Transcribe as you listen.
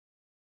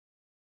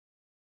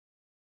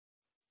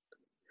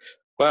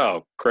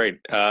Well,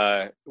 great.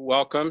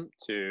 Welcome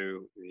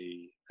to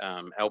the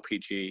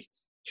LPG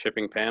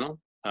shipping panel.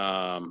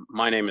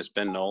 My name is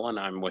Ben Nolan.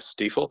 I'm with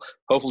Stifel.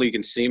 Hopefully, you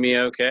can see me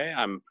okay.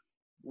 I'm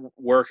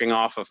working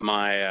off of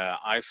my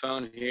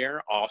iPhone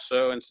here.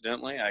 Also,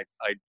 incidentally, I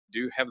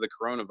do have the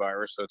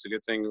coronavirus, so it's a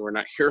good thing we're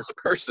not here in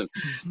person.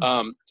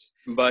 Um,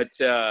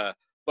 but uh,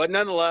 but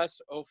nonetheless,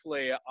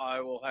 hopefully,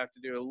 I will have to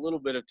do a little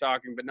bit of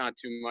talking, but not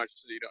too much,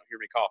 so you don't hear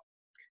me cough.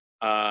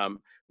 Um,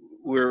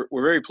 we're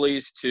very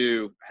pleased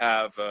to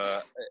have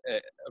a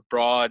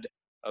broad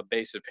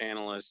base of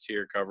panelists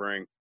here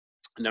covering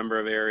a number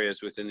of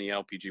areas within the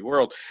LPG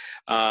world.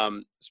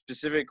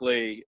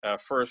 Specifically,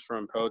 first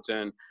from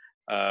Poten,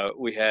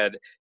 we have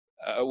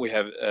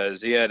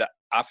Ziad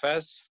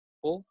Afez.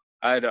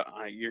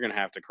 You're going to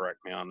have to correct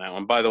me on that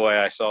one. By the way,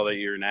 I saw that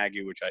you're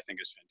Nagy, which I think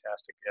is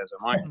fantastic, as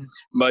am I.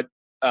 But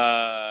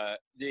and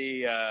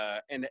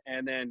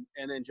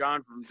then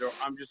John from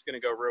I'm just going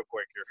to go real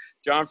quick here.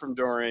 John from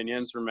Dorian,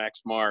 Jens from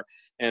Exmar,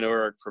 and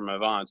Ulrich from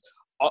Avance.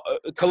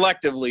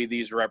 Collectively,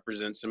 these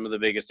represent some of the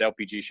biggest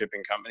LPG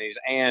shipping companies,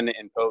 and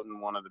in Poten,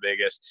 one of the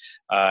biggest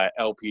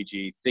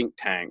LPG think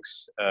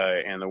tanks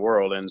in the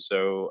world. And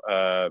so,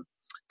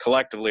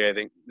 collectively, I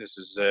think this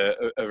is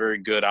a very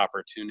good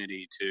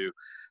opportunity to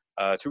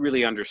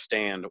really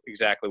understand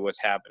exactly what's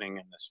happening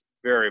in this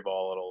very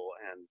volatile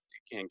and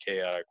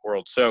chaotic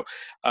world. So,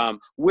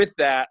 with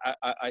that,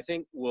 I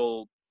think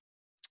we'll.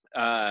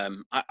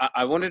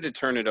 I wanted to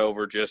turn it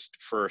over just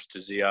first to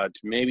Ziad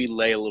to maybe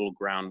lay a little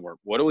groundwork.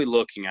 What are we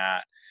looking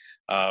at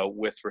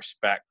with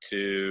respect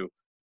to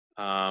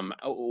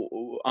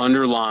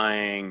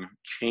underlying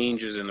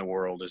changes in the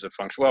world as a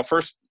function? Well,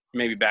 first,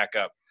 maybe back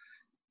up.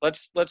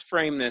 Let's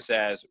frame this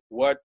as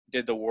what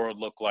did the world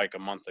look like a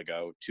month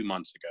ago, 2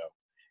 months ago,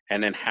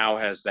 and then how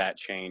has that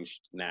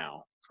changed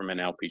now from an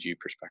LPG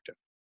perspective?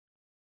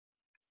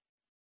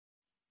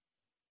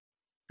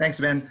 Thanks,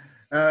 Ben.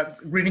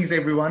 Greetings,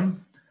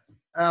 everyone.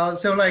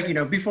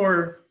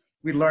 Before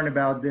we learned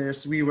about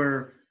this, we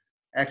were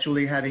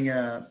actually having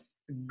a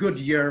good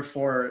year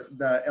for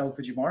the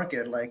LPG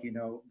market.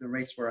 The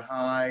rates were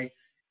high,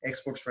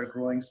 exports were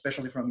growing,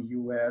 especially from the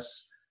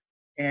US.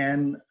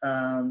 And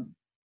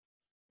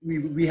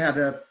we had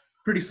a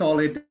pretty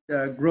solid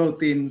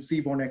growth in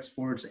seaborne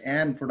exports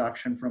and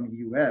production from the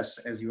US,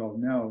 as you all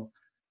know.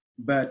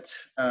 But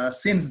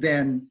since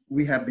then,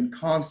 we have been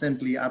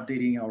constantly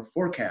updating our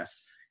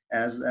forecasts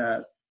as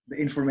the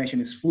information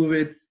is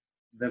fluid.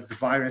 The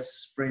virus is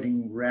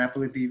spreading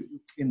rapidly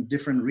in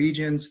different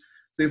regions.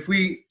 So if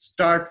we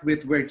start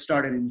with where it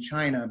started in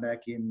China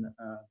back in,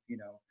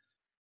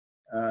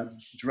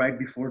 right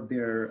before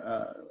their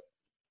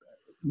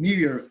New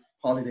Year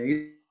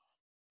holiday.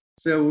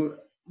 So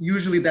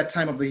usually that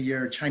time of the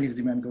year, Chinese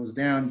demand goes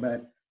down,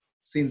 but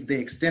since they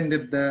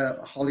extended the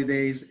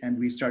holidays and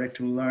we started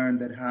to learn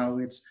that how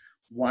it's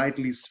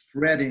widely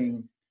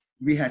spreading,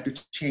 we had to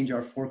change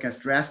our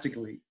forecast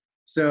drastically.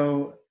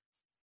 So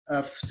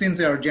since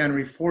our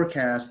January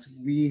forecast,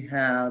 we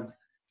have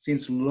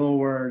since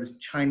lowered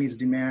Chinese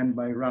demand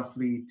by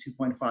roughly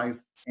 2.5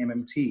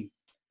 MMT,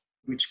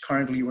 which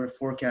currently we're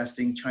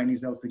forecasting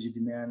Chinese LPG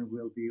demand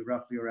will be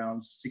roughly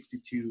around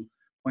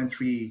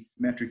 62.3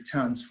 metric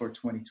tons for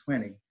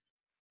 2020.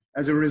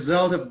 As a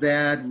result of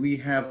that, we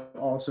have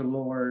also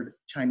lowered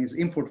Chinese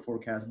import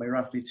forecast by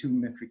roughly 2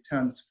 metric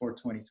tons for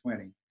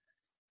 2020,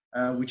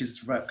 which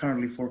is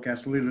currently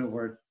forecast a little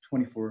over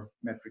 24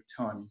 metric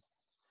ton.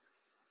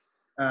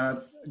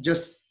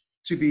 Just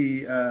to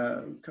be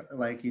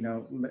let you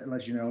know,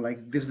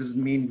 this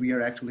doesn't mean we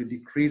are actually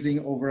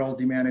decreasing overall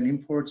demand and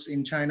imports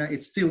in China.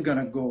 It's still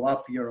gonna go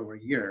up year over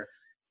year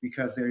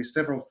because there is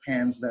several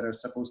plants that are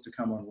supposed to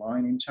come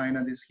online in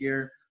China this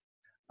year.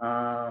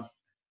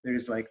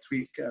 There's like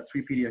three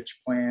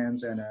PDH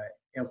plants and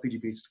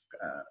LPG-based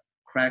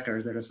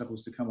crackers that are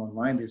supposed to come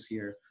online this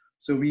year.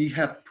 So we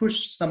have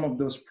pushed some of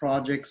those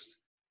projects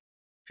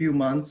few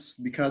months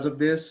because of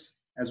this,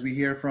 as we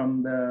hear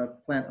from the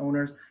plant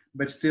owners,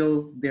 but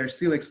still, they're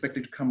still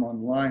expected to come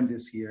online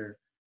this year,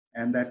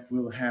 and that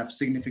will have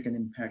significant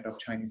impact of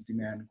Chinese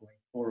demand going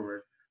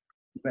forward.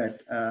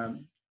 But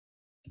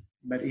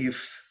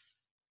if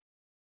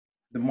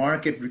the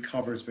market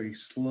recovers very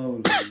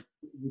slowly,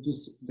 which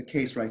is the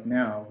case right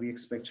now, we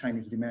expect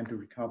Chinese demand to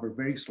recover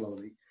very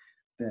slowly,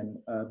 then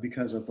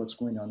because of what's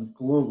going on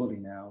globally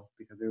now,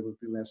 because there will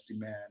be less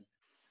demand.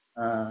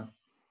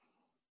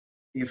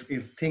 If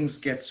things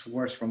gets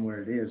worse from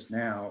where it is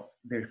now,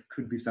 there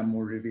could be some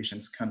more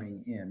revisions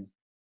coming in.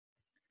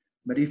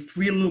 But if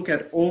we look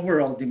at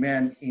overall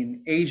demand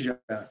in Asia,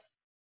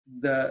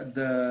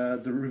 the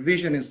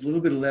revision is a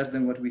little bit less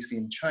than what we see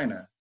in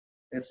China.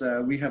 It's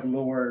we have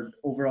lowered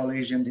overall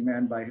Asian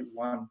demand by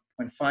 1.5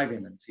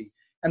 MMT.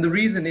 And the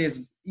reason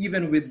is,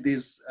 even with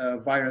this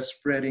virus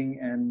spreading,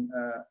 and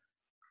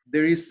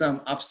there is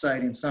some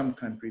upside in some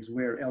countries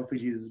where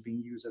LPG is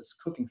being used as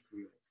cooking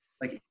fuel.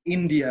 Like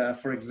India,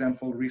 for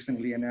example,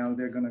 recently announced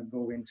they're going to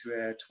go into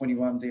a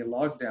 21-day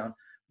lockdown,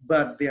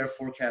 but they are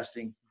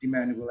forecasting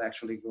demand will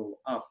actually go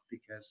up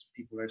because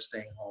people are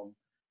staying home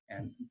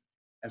and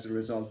as a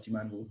result,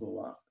 demand will go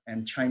up.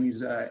 And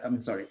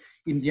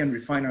Indian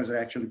refiners are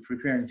actually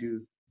preparing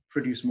to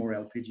produce more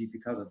LPG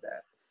because of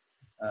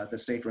that, the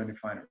state-run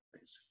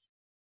refineries.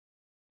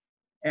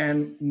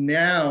 And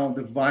now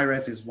the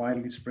virus is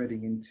widely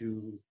spreading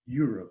into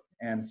Europe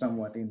and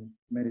somewhat in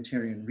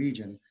Mediterranean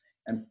region.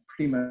 And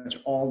pretty much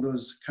all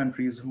those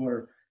countries who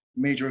are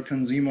major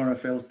consumer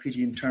of LPG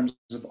in terms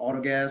of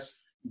autogas,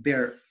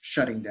 they're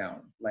shutting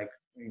down, like,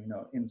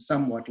 in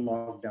somewhat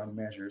lockdown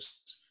measures.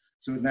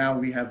 So now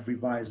we have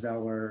revised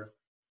our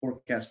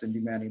forecast and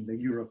demand in the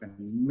Europe and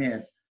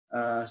Med.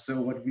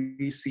 So what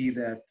we see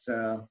that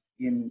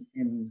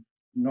in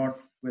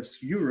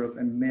Northwest Europe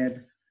and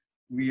Med,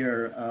 we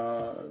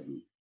are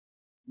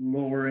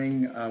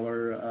lowering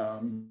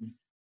our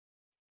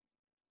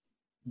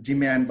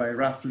demand by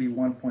roughly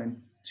 1.2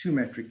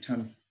 metric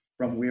ton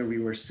from where we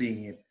were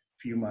seeing it a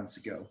few months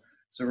ago.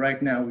 So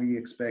right now we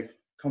expect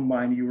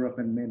combined Europe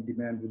and Med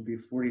demand would be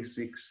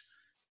 46.9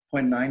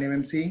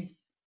 MMT,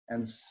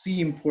 and sea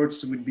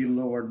imports would be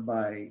lowered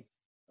by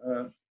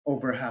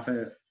over half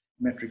a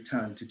metric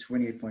ton to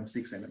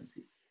 28.6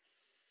 MMT.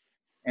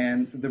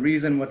 And the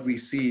reason what we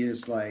see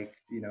is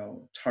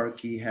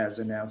Turkey has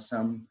announced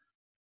some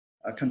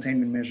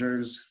containment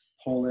measures,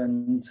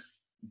 Poland,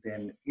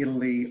 then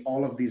Italy,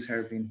 all of these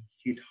have been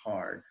hit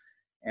hard.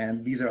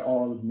 And these are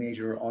all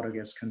major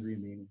autogas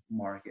consuming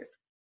market.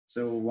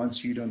 So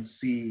once you don't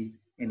see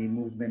any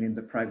movement in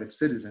the private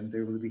citizen,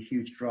 there will be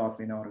huge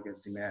drop in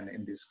autogas demand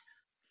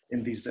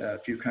in these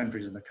few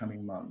countries in the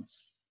coming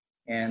months.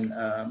 And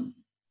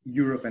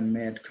Europe and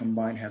Med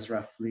combined has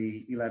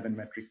roughly 11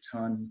 metric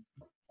ton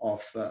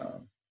of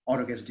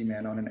autogas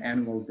demand on an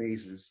annual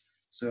basis.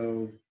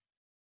 So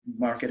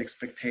market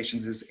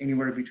expectations is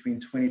anywhere between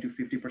 20 to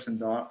 50%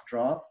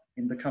 drop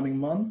in the coming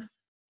month.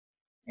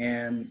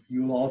 And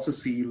you'll also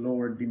see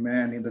lower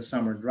demand in the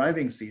summer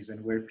driving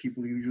season, where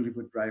people usually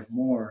would drive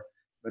more,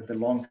 but the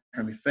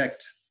long-term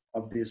effect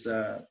of this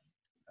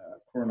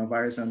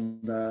coronavirus and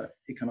the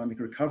economic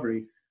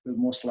recovery will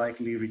most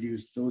likely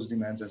reduce those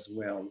demands as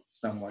well,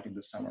 somewhat in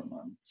the summer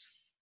months.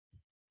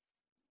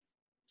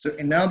 So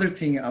another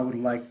thing I would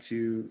like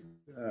to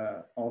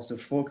also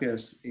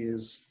focus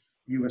is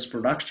US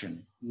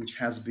production, which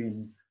has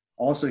been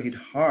also hit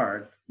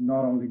hard,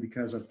 not only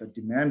because of the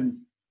demand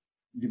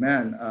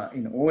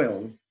in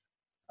oil,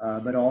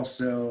 but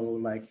also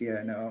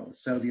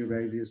Saudi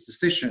Arabia's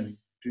decision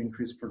to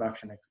increase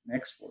production and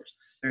exports.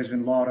 There's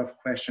been a lot of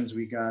questions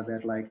we got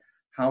that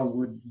how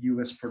would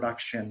US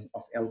production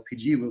of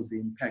LPG will be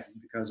impacted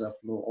because of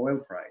low oil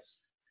price.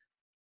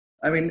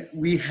 I mean,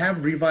 we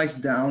have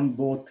revised down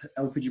both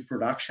LPG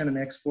production and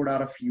export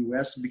out of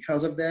US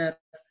because of that,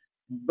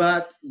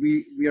 but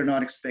we are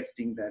not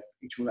expecting that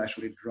it will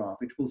actually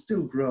drop. It will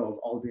still grow,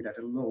 albeit at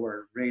a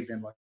lower rate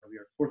than what we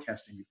are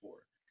forecasting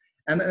before.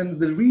 And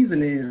the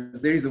reason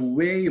is there is a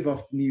wave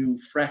of new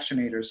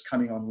fractionators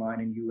coming online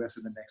in US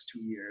in the next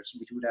 2 years,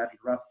 which would add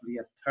roughly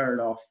a third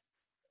of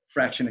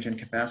fractionation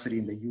capacity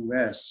in the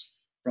US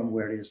from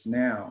where it is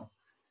now.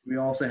 We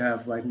also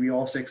have, we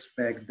also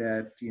expect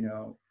that,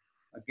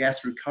 a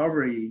gas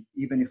recovery,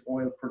 even if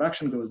oil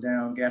production goes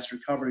down, gas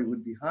recovery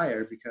would be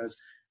higher because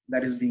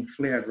that is being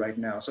flared right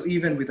now. So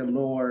even with a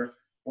lower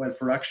oil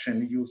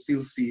production, you'll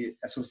still see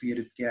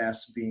associated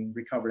gas being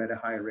recovered at a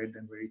higher rate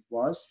than where it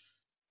was.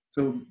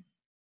 So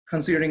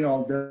considering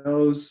all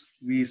those,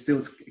 we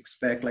still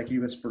expect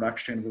US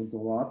production will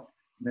go up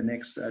the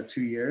next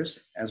 2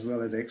 years, as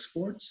well as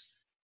exports.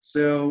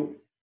 So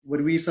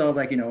what we saw,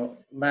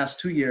 last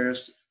 2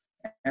 years,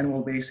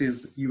 annual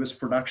basis, US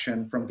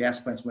production from gas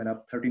plants went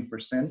up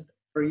 13%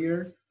 per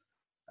year,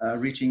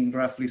 reaching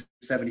roughly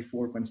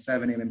 74.7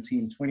 MMT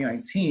in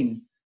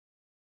 2019.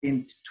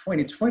 In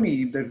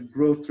 2020, the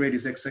growth rate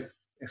is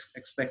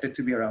expected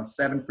to be around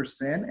 7%,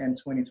 and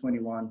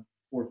 2021,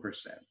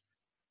 4%,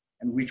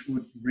 and which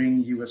would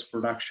bring US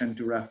production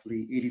to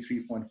roughly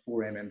 83.4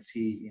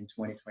 MMT in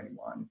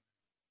 2021.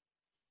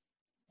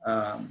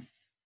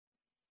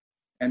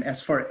 And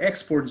as far as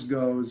exports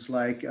goes,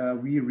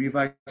 we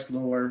revised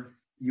lower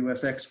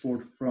US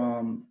export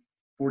from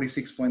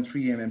 46.3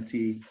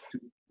 MMT to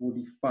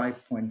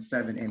 45.7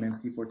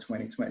 MMT for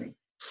 2020.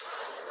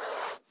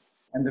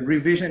 And the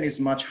revision is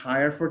much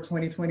higher for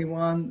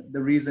 2021.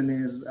 The reason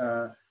is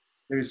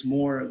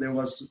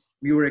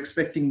we were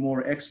expecting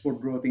more export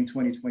growth in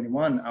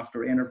 2021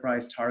 after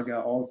Enterprise,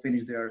 Targa all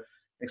finished their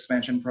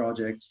expansion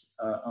projects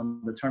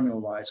on the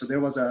terminal-wide. So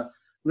there was a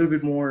little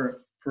bit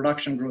more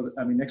production growth,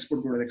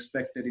 export growth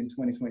expected in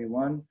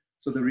 2021.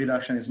 So the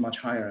reduction is much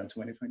higher in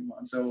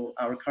 2021. So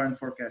our current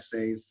forecast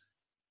says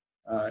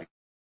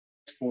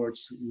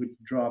exports would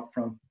drop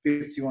from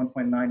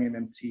 51.9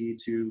 MMT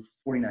to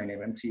 49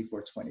 MMT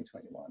for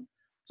 2021.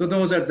 So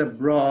those are the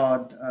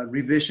broad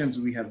revisions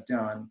we have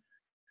done,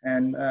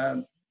 and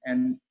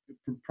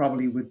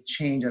probably would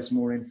change as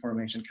more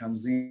information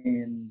comes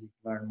in, we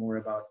learn more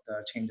about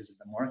the changes in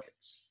the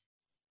markets.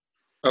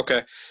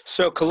 Okay,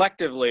 so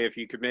collectively, if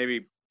you could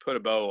maybe put a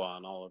bow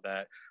on all of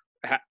that,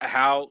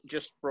 how,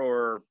 just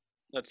for,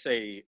 let's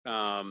say,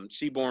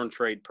 seaborne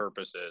trade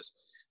purposes,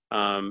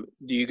 Do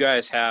you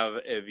guys have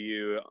a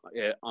view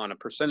on a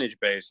percentage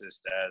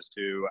basis as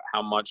to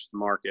how much the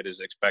market is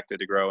expected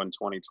to grow in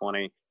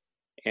 2020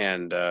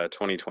 and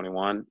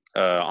 2021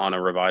 on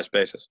a revised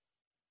basis?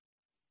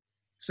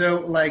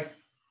 So like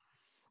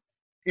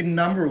in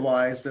number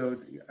wise, so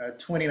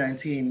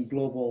 2019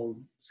 global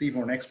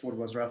seaborne export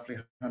was roughly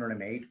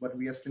 108, what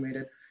we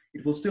estimated.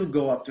 It will still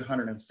go up to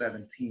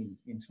 117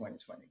 in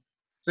 2020.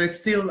 So it's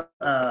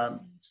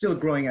still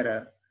growing at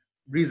a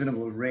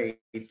reasonable rate.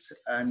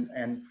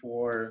 And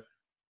for,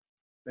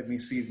 let me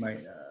see my,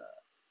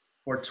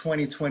 for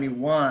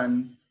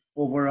 2021,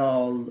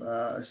 overall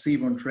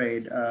seaborne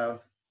trade on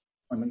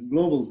a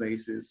global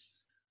basis,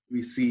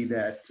 we see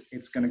that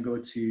it's going to go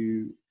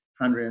to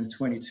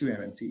 122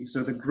 MMT.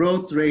 So the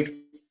growth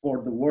rate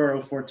for the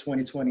world for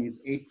 2020 is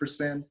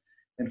 8%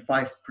 and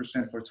 5%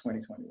 for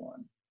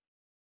 2021.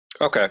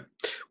 Okay.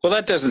 Well,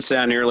 that doesn't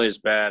sound nearly as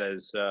bad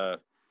as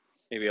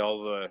maybe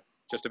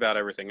just about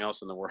everything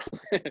else in the world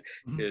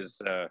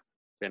is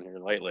been here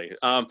lately.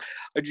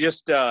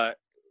 Just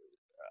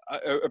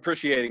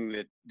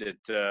appreciating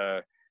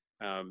that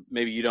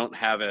maybe you don't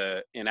have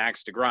an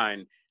axe to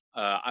grind.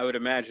 I would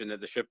imagine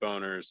that the ship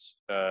owners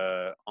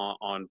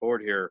on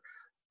board here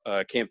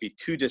can't be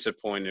too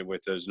disappointed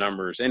with those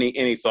numbers.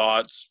 Any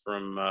thoughts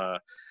from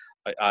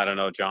I don't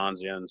know, John,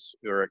 Jens,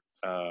 Ulrik,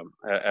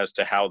 as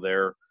to how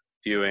they're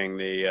viewing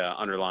the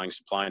underlying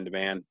supply and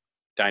demand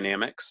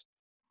dynamics?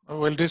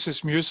 Well, this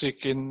is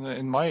music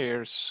in my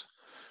ears.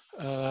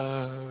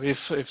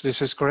 If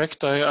this is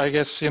correct, I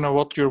guess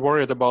what you're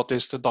worried about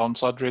is the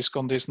downside risk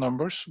on these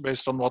numbers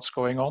based on what's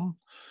going on.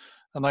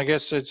 And I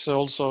guess it's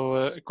also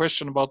a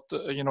question about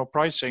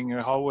pricing.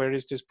 Where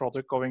is this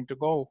product going to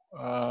go?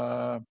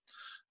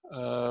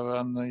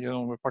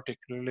 And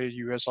particularly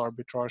U.S.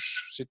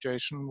 arbitrage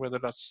situation, whether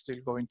that's still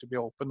going to be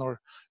open, or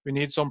we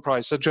need some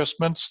price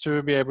adjustments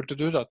to be able to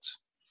do that.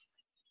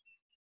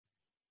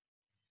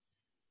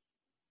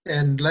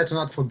 And let's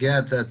not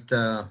forget that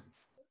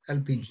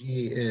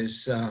LPG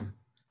is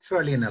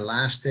fairly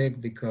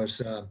inelastic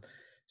because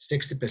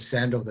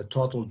 60% of the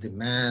total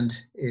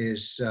demand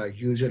is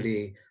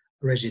usually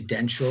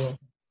residential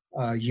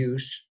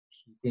use,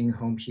 heating,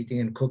 home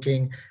heating and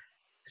cooking.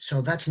 So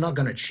that's not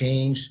going to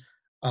change.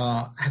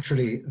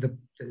 Actually,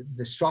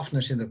 the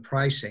softness in the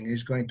pricing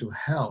is going to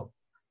help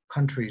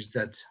countries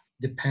that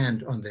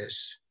depend on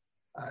this.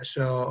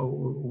 So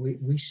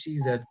we see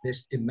that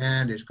this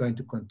demand is going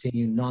to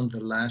continue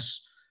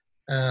nonetheless,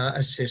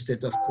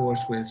 assisted, of course,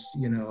 with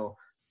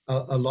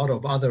a lot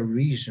of other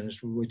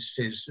reasons, which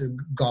is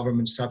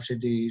government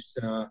subsidies,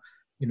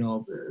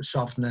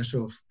 softness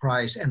of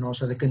price, and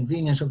also the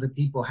convenience of the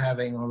people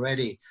having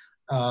already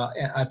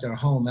at their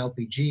home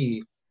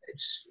LPG.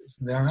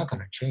 They're not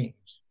going to change.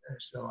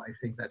 So I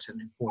think that's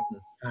an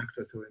important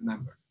factor to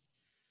remember.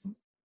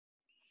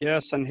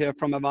 Yes, and here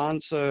from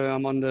Avance,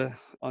 I'm on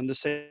the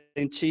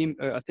same team.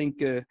 I think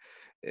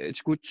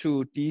it's good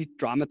to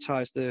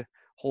de-dramatize the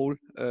whole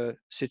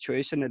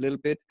situation a little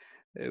bit.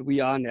 We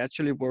are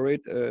naturally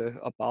worried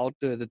about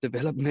the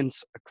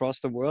developments across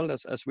the world,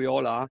 as we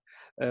all are.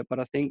 But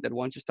I think that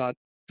once you start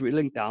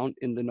drilling down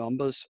in the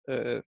numbers,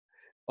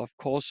 of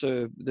course,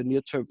 the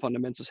near-term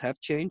fundamentals have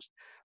changed,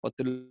 but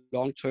the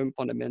long-term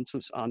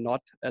fundamentals are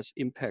not as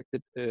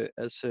impacted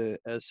as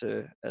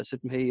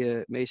it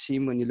may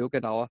seem when you look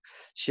at our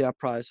share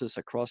prices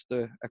across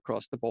the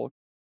board.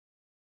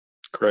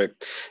 Great.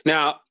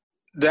 Now,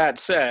 that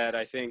said,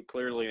 I think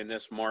clearly in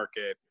this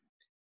market,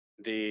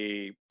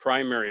 the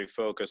primary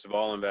focus of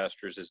all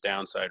investors is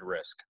downside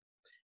risk.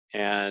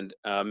 And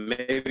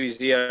maybe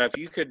Zia, if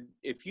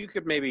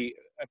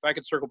I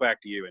could circle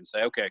back to you and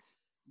say, okay,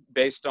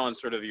 based on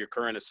sort of your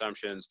current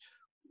assumptions,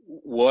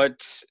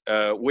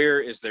 where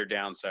is their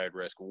downside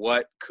risk?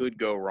 What could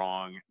go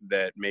wrong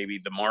that maybe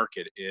the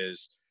market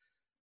is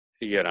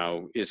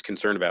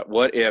concerned about?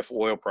 What if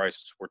oil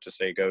prices were to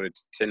say go to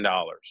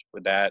 $10?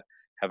 Would that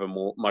have a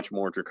much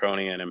more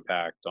draconian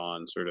impact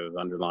on sort of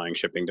underlying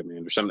shipping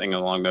demand or something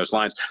along those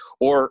lines?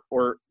 Or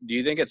do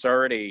you think it's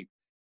already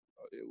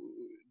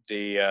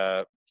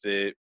your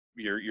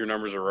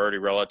numbers are already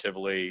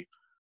relatively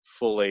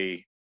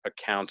fully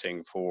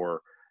accounting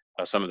for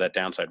some of that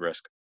downside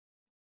risk?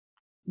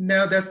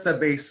 No, that's the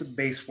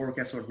base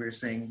forecast, what we're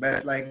saying.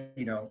 But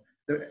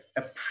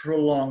a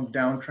prolonged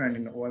downtrend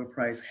in oil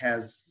price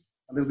has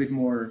a little bit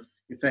more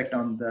effect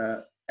on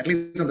at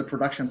least on the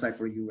production side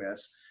for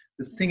US.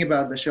 The thing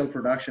about the shale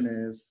production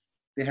is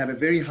they have a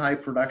very high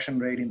production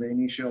rate in the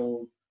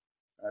initial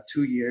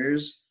 2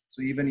 years.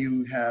 So even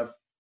you have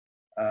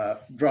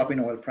drop in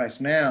oil price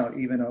now,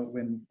 even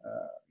when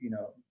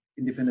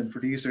independent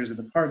producers in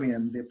the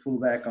Permian, they pull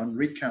back on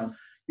rig count,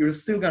 you're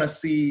still going to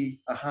see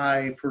a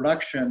high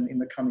production in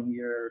the coming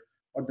year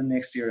or the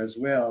next year as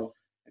well,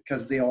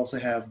 because they also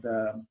have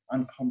the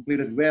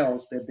uncompleted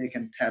wells that they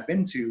can tap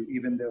into,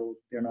 even though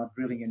they're not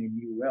drilling any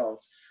new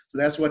wells. So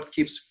that's what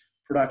keeps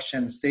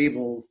production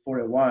stable for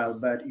a while.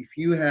 But if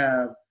you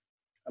have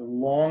a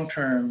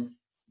long-term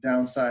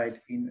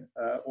downside in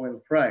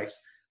oil price,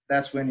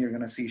 that's when you're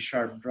going to see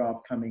sharp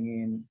drop coming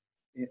in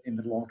in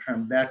the long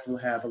term, that will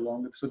have a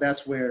longer. So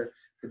that's where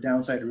the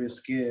downside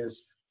risk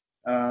is.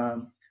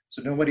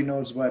 So nobody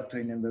knows what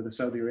the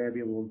Saudi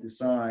Arabia will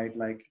decide.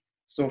 Like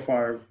so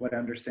far, what I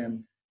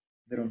understand,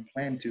 they don't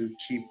plan to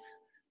keep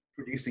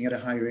producing at a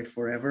high rate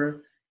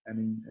forever. I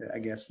mean, I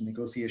guess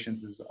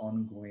negotiations is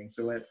ongoing.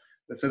 So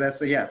that's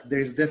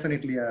there's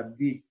definitely a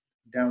big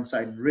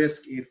downside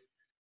risk if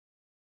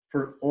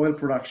oil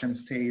production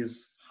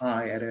stays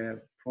high at a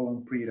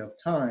prolonged period of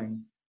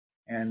time,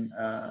 and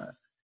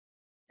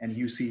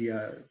you see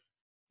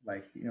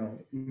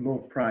low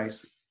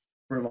price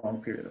for a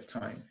long period of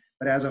time.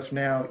 But as of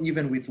now,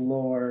 even with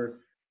lower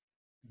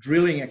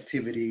drilling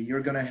activity,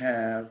 you're going to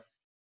have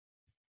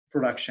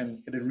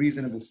production at a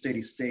reasonable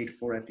steady state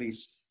for at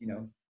least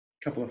a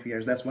couple of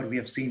years. That's what we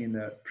have seen in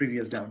the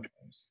previous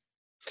downturns.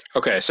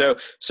 Okay, so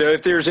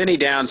if there's any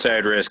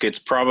downside risk, it's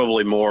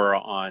probably more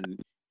on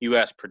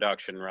U.S.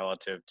 production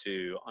relative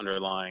to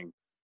underlying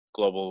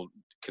global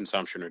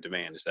consumption or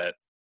demand. Is that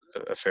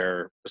a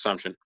fair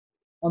assumption?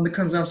 On the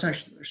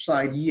consumption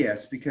side,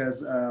 yes,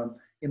 because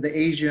in the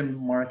Asian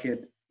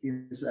market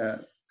is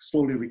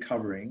slowly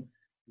recovering.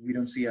 We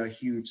don't see a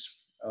huge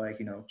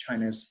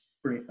China's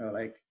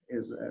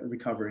is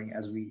recovering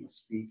as we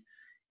speak.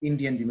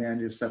 Indian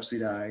demand is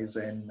subsidized,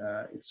 and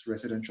it's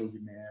residential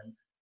demand.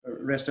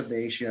 Rest of the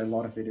Asia, a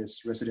lot of it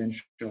is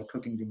residential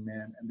cooking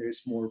demand, and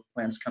there's more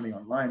plants coming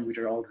online, which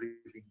are already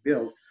being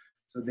built.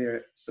 So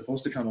they're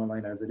supposed to come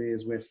online as it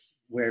is,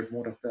 where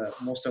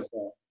most of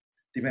the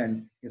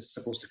demand is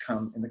supposed to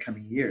come in the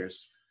coming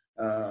years,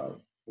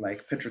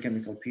 like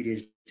petrochemical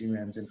PDH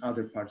demands in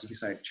other parts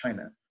beside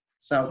China.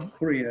 South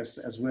Korea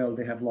as well,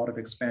 they have a lot of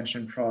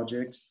expansion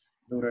projects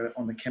that are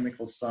on the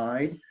chemical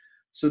side.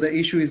 So the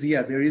issue is,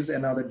 there is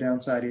another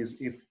downside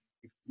is if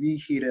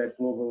we hit a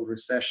global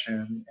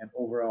recession and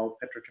overall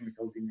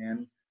petrochemical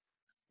demand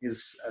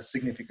is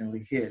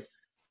significantly hit,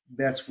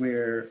 that's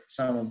where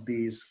some of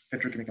these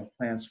petrochemical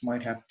plants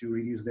might have to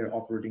reduce their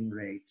operating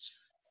rates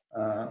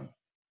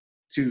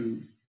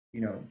to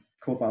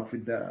cope up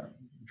with the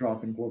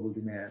drop in global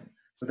demand.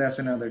 So that's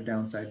another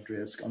downside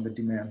risk on the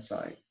demand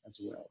side as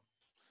well.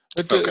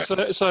 But,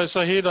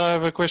 Sahid, I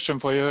have a question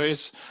for you.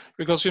 Is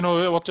because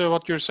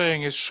what you're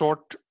saying is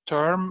short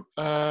term.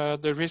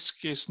 The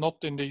risk is not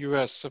in the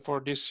US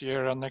for this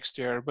year and next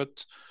year,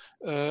 but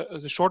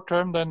the short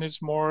term then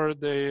is more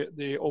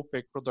the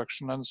OPEC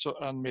production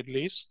and Middle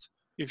East.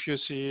 If you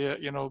see,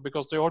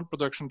 because the oil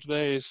production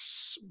today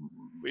is,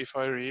 if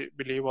I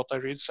believe what I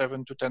read,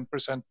 7 to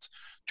 10%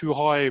 too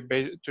high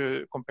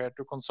compared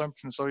to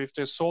consumption. So if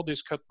they saw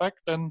this cutback,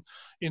 then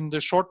in the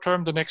short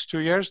term, the next 2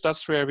 years,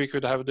 that's where we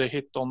could have the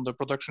hit on the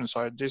production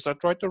side. Is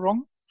that right or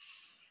wrong?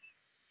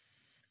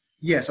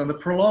 Yes, on the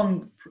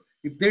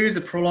if there is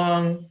a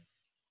prolonged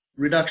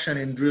reduction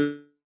in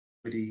drilling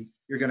activity,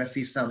 you're going to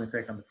see some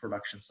effect on the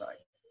production side.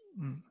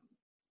 Mm.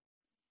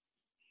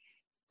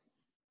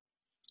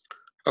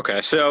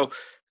 Okay, so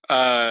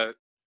that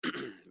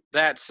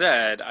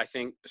said, I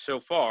think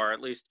so far,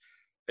 at least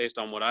based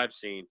on what I've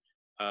seen,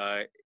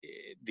 the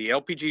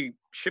LPG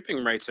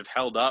shipping rates have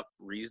held up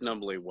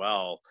reasonably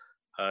well,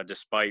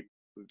 despite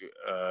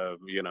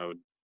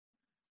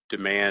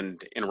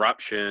demand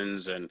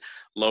interruptions and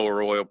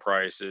lower oil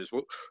prices.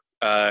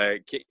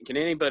 Can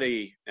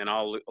anybody, and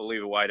I'll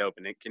leave it wide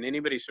open, can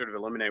anybody sort of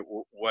eliminate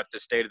what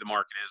the state of the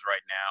market is right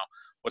now?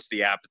 What's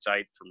the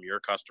appetite from your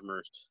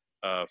customers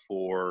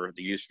for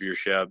the use of your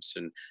ships,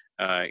 and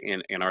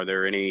are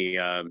there any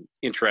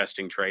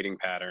interesting trading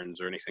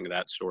patterns or anything of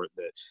that sort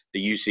that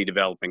you see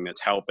developing that's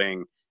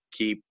helping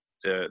keep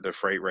the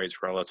freight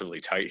rates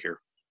relatively tight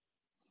here?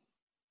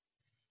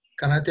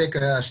 Can I take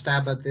a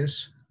stab at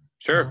this?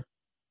 Sure.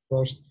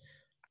 First,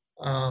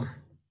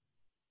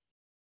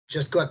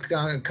 just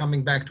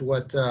coming back to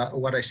what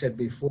I said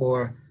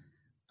before,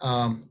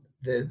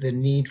 the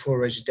need for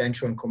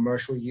residential and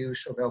commercial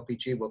use of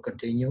LPG will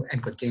continue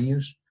and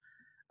continues.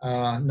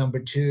 Number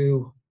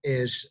two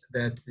is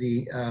that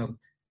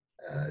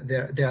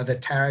there are the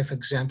tariff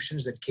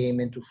exemptions that came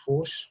into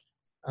force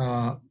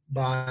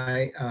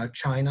by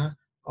China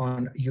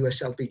on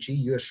US LPG,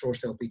 US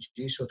sourced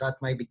LPG. So that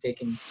might be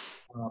taking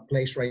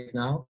place right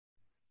now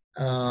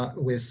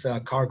with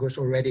cargoes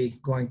already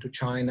going to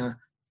China,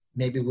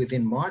 maybe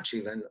within March,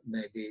 even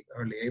maybe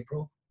early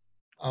April.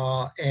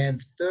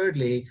 And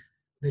thirdly,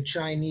 the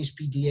Chinese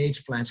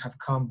PDH plants have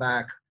come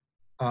back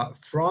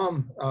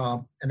from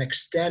an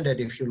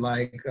extended, if you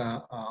like,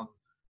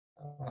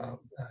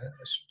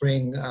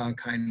 spring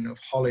kind of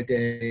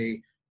holiday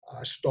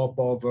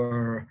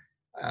stopover,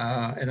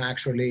 and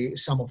actually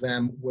some of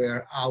them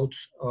were out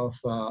of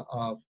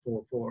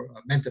for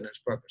maintenance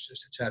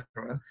purposes,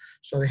 etc.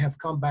 So they have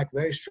come back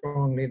very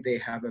strongly. They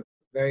have a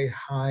very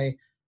high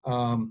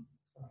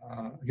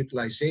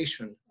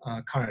utilization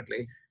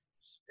currently.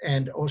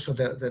 And also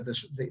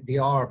the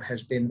ARB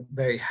has been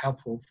very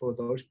helpful for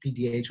those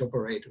PDH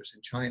operators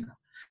in China.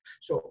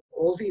 So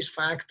all these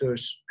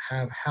factors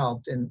have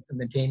helped in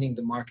maintaining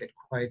the market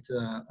quite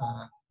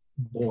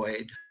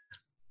buoyed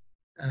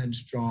and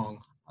strong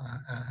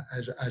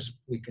as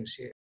we can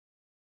see it.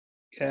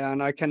 Yeah,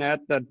 and I can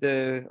add that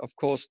of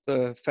course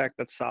the fact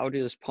that Saudi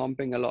is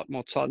pumping a lot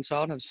more tons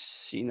out has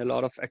seen a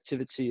lot of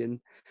activity in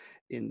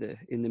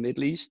the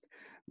Middle East,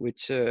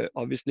 which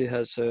obviously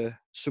has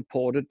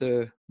supported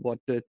what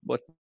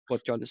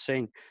John is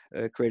saying,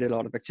 created a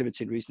lot of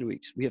activity in recent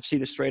weeks. We have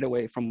seen it straight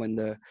away from when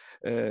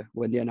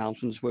the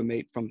announcements were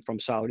made from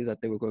Saudi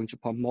that they were going to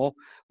pump more.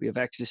 We have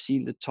actually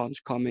seen the tons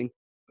coming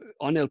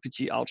on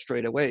LPG out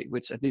straight away,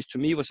 which at least to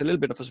me was a little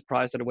bit of a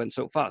surprise that it went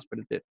so fast, but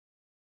it did.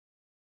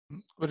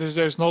 But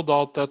there's no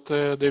doubt that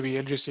the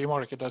VLGC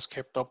market has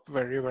kept up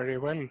very, very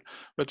well.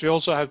 But we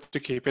also have to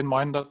keep in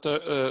mind that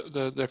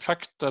the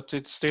fact that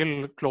it's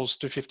still close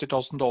to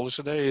 $50,000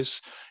 a day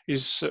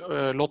is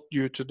a lot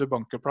due to the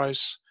bunker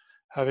price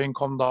having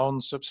come down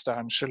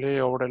substantially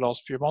over the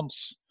last few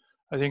months.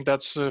 I think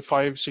that's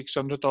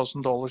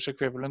 $500,000-$600,000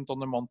 equivalent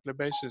on a monthly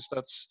basis.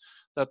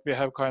 That we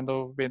have kind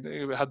of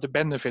had the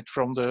benefit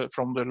from the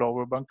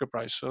lower bunker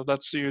price. So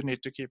that's you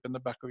need to keep in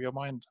the back of your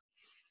mind.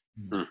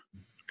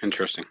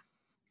 Interesting.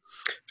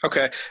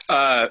 Okay.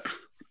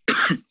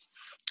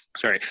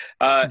 Sorry.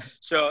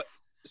 So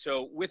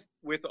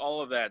with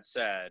all of that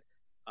said,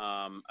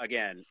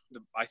 again,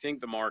 I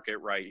think the market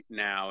right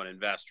now and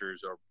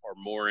investors are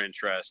more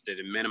interested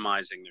in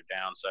minimizing their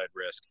downside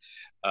risk.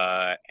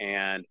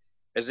 And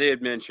as they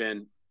had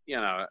mentioned,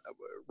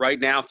 right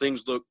now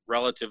things look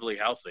relatively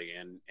healthy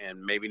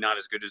and maybe not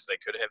as good as they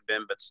could have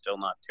been, but still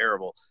not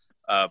terrible.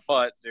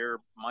 But there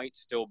might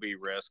still be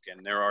risk,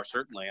 and there are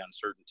certainly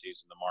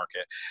uncertainties in the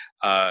market.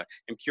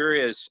 I'm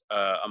curious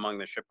among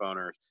the ship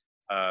owners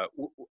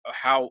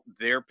how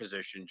they're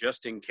positioned,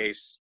 just in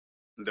case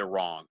they're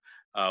wrong.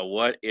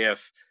 What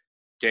if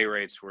day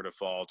rates were to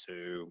fall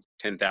to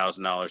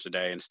 $10,000 a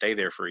day and stay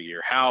there for a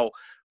year? How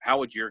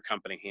would your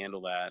company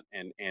handle that?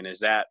 And is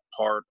that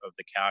part of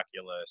the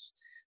calculus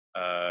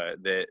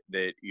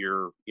that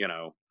you're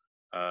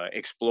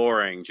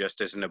exploring, just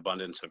as an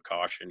abundance of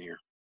caution here?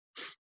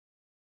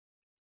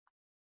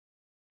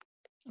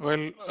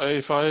 Well,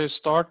 if I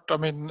start, I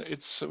mean,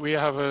 we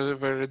have a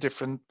very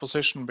different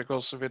position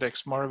because with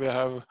Exmar we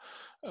have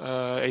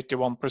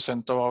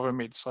 81% of our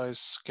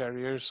mid-size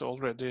carriers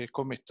already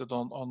committed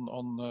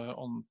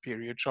on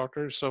period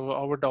charter. So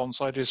our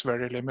downside is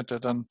very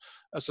limited, and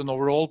as an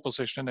overall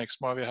position in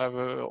Exmar, we have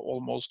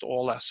almost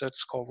all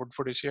assets covered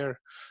for this year.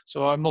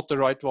 So I'm not the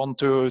right one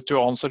to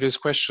answer this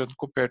question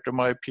compared to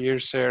my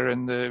peers here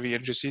in the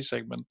VLGC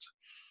segment.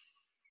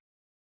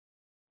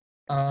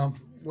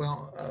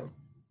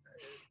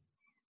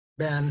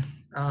 Ben,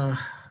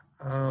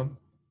 I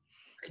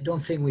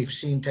don't think we've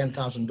seen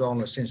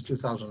 $10,000 since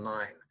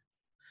 2009.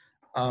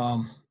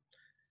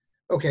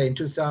 Okay, in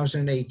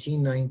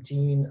 2018,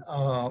 19,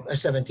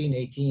 17,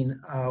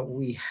 18,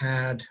 we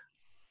had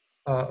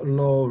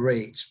low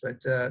rates,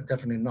 but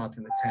definitely not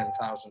in the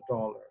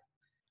 $10,000.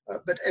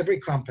 But every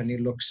company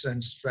looks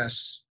and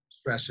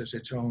stresses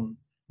its own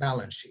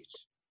balance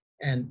sheets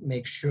and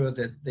makes sure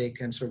that they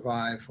can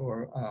survive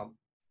for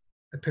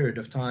a period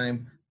of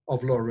time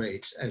of low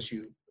rates, as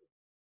you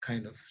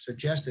kind of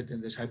suggested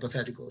in this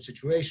hypothetical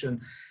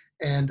situation.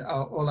 And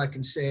all I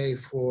can say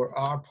for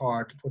our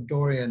part, for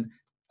Dorian,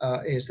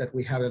 is that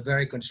we have a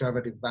very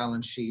conservative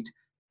balance sheet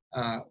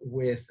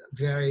with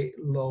very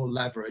low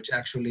leverage.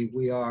 Actually,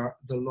 we are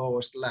the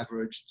lowest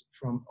leveraged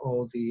from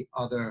all the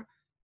other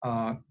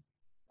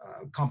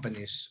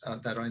companies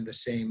that are in the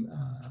same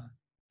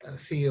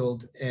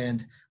field.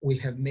 And we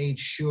have made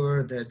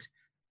sure that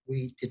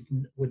we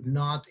would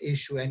not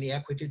issue any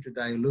equity to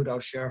dilute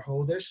our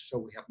shareholders, so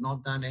we have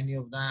not done any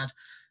of that.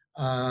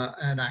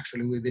 And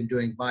actually, we've been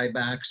doing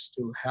buybacks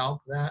to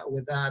help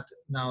with that.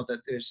 Now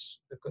that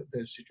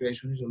the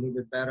situation is a little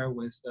bit better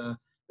with the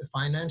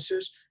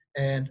finances,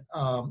 and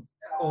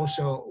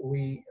also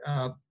we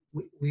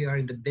are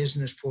in the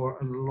business for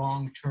a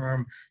long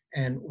term,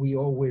 and we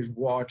always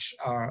watch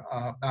our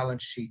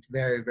balance sheet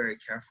very, very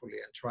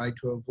carefully and try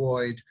to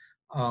avoid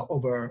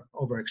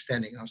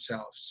overextending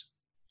ourselves,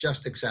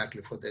 just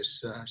exactly for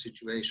this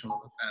situation of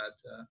a bad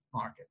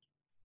market.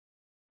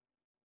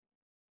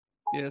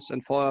 Yes,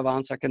 and for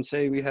Avance, I can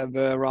say we have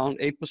around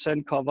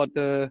 8% covered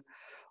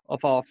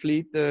of our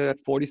fleet at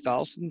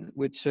 40,000,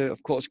 which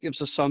of course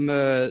gives us some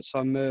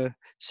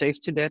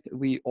safety net.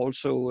 We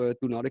also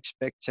do not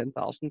expect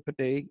 10,000 per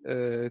day,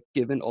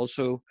 given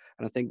also,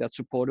 and I think that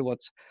supported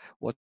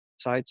what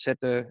Said said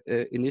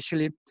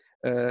initially.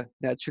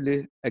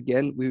 Naturally,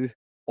 again, we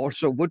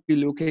also would be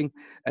looking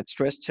at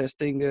stress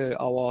testing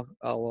our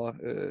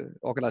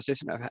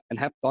organization and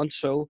have done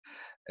so,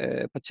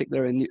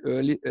 particularly in the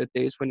early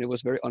days when it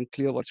was very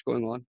unclear what's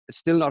going on. It's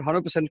still not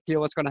 100% clear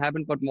what's going to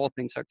happen, but more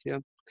things are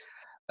clear.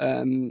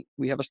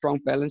 We have a strong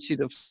balance sheet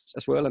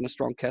as well and a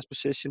strong cash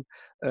position.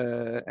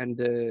 And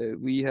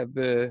we have,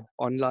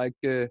 unlike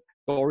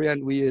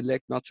Dorian, we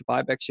elect not to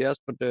buy back shares,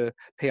 but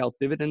pay out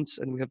dividends.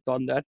 And we have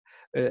done that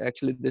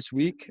actually this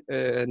week.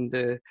 And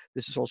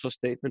this is also a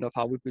statement of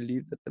how we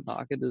believe that the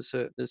market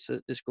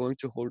is going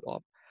to hold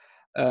up.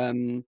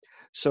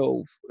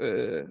 So,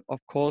 of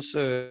course,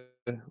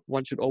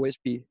 one should always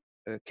be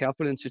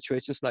careful in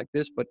situations like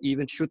this. But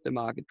even should the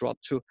market drop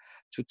to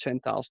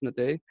 10,000 a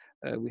day,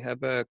 we have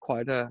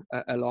quite a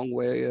long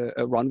way,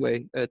 a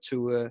runway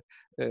to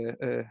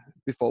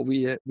before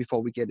we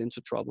get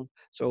into trouble.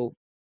 So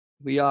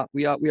we are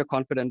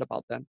confident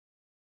about that.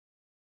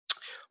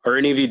 Are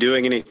any of you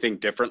doing anything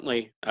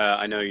differently?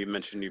 I know you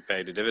mentioned you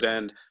paid a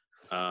dividend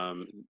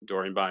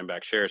during buying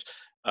back shares.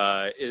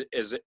 Are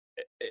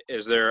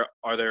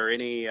there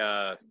any,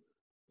 are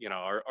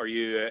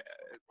you,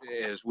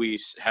 as we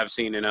have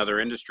seen in other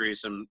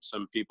industries,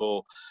 some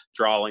people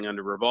drawing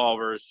under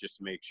revolvers just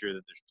to make sure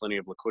that there's plenty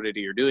of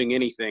liquidity, or doing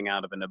anything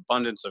out of an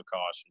abundance of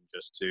caution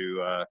just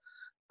to,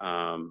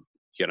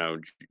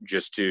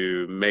 just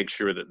to make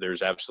sure that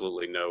there's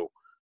absolutely no,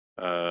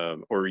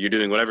 or you're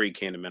doing whatever you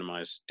can to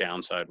minimize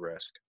downside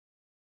risk?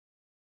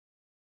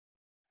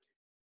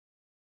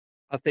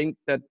 I think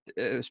that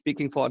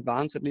speaking for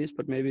Advance at least,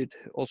 but maybe it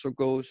also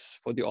goes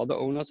for the other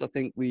owners, I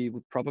think we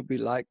would probably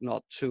like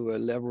not to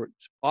leverage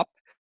up,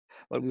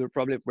 but we would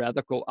probably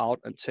rather go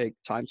out and take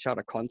time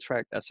charter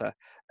contract as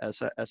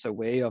a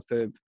way of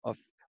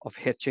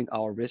hedging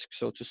our risk,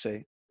 so to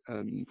say.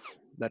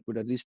 That would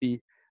at least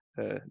be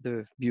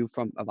the view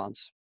from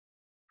Avance.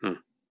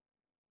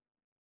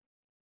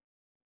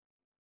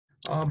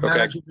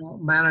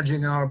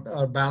 Managing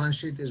our balance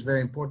sheet is very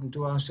important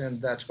to us,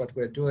 and that's what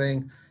we're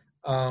doing.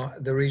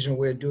 The reason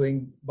we're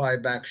doing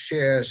buyback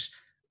shares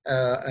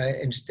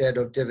instead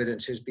of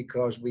dividends is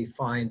because we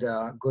find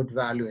good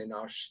value in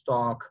our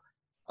stock,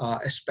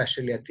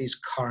 especially at these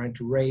current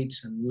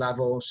rates and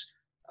levels.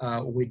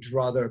 We'd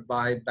rather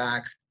buy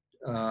back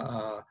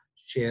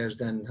shares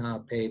than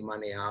pay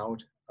money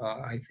out.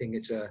 I think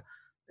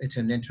it's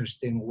an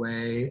interesting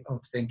way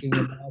of thinking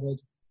about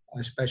it,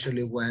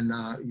 especially when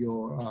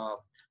your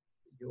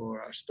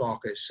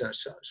stock is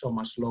so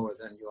much lower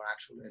than your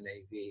actual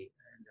NAV.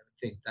 And I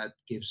think that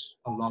gives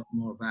a lot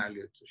more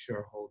value to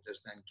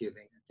shareholders than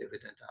giving a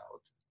dividend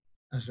out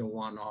as a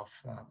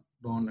one-off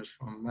bonus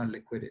from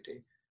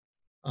liquidity.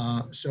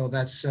 So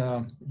that's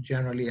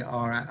generally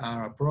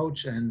our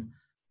approach, and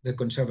the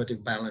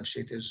conservative balance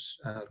sheet is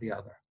the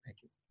other.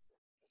 Thank you.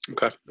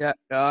 Okay. Yeah,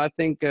 I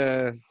think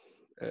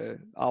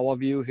our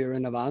view here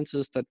in Avance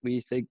is that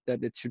we think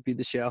that it should be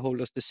the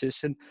shareholders'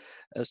 decision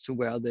as to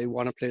where they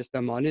want to place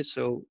their money.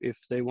 So if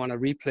they want to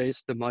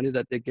replace the money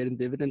that they get in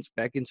dividends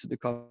back into the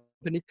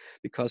company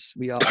because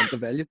we are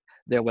undervalued,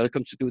 they're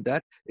welcome to do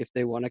that. If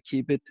they want to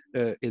keep it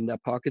in their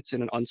pockets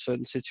in an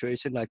uncertain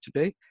situation like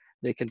today,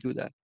 they can do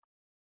that.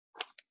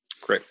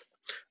 Great.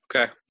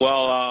 Okay.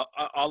 Well,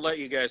 I'll let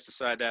you guys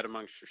decide that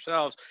amongst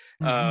yourselves.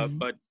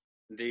 But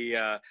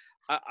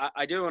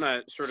I do want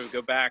to sort of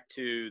go back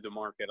to the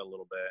market a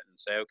little bit and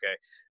say, okay,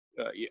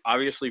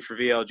 obviously for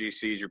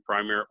VLGCs, your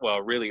primary,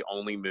 well, really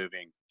only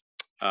moving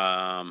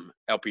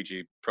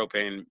LPG,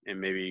 propane, and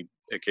maybe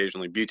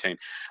occasionally butane.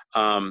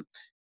 And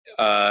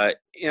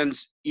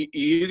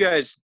you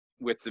guys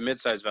with the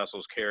mid-sized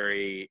vessels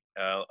carry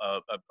a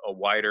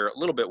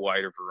little bit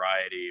wider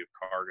variety of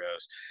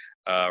cargoes,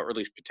 or at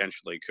least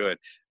potentially could.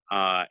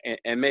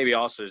 And maybe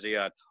also,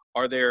 Ziad,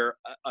 are there,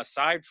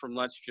 aside from,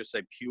 let's just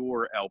say,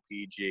 pure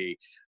LPG,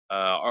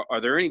 are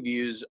there any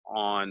views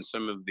on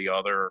some of the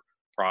other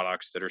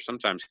products that are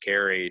sometimes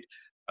carried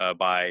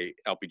by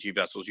LPG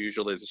vessels,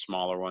 usually the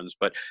smaller ones,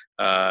 but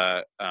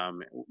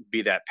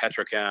be that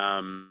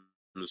petrochems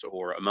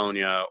or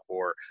ammonia,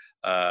 or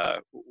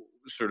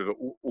sort of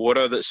what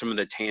are some of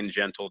the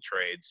tangential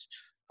trades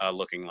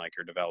looking like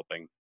or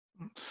developing?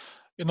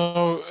 You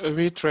know,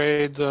 we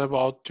trade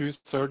about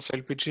 2/3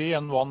 LPG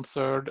and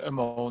 1/3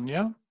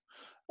 ammonia.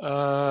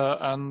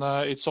 And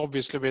it's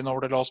obviously been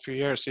over the last few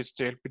years, it's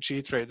the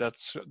LPG trade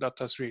that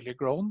has really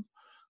grown,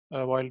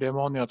 while the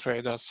ammonia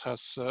trade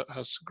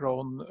has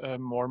grown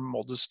more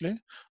modestly.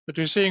 But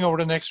we're seeing over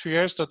the next few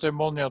years that the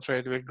ammonia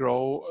trade will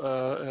grow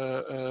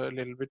a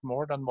little bit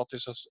more than what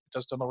it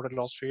has done over the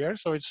last few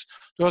years. So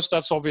to us,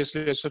 that's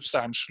obviously a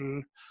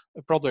substantial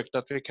product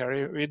that we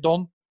carry. We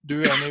don't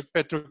do any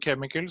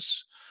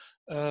petrochemicals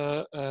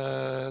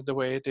the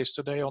way it is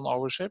today on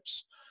our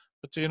ships.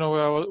 But you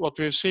know, what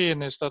we've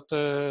seen is that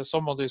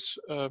some of these,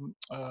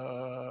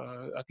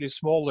 at least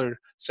smaller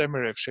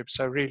semi-ref ships,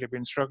 have really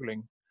been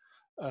struggling,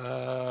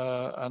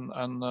 and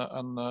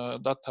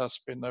that has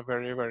been a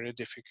very, very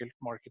difficult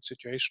market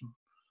situation.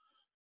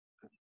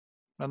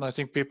 And I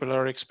think people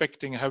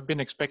have been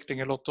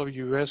expecting a lot of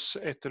US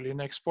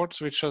ethylene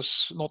exports, which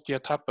has not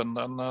yet happened,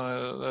 and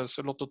there's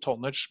a lot of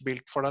tonnage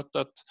built for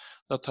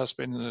that has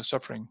been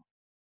suffering.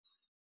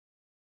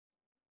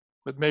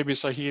 But maybe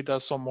Sahid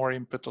has some more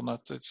input on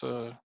that.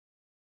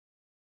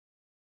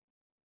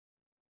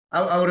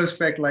 I would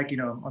expect, like,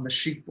 on the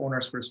ship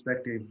owner's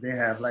perspective, they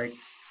have like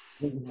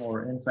a little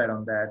more insight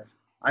on that.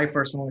 I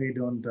personally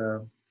don't,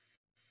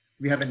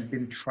 we haven't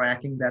been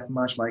tracking that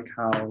much like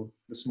how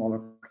the smaller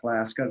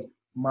class, because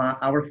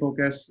our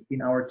focus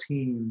in our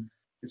team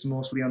is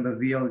mostly on the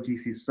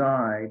VLGC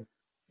side.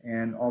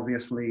 And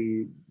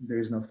obviously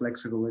there's no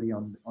flexibility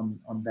on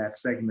that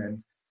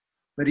segment.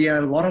 But yeah,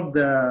 a lot of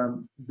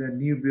the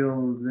new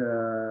build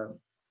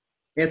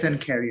ethane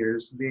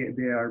carriers,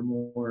 they are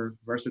more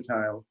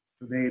versatile.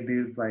 So they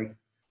like,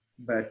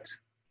 but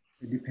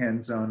it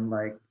depends on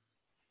like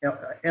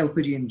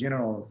LPG in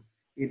general.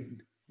 It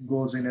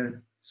goes in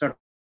a certain,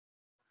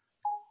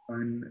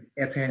 and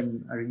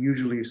ethane are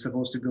usually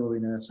supposed to go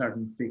in a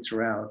certain fixed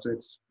route. So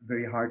it's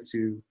very hard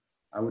to,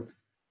 I would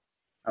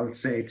I would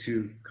say,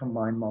 to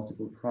combine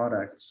multiple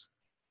products.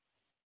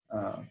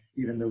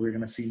 Even though we're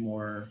going to see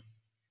more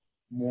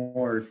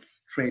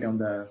trade on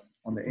the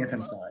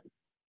ethane side.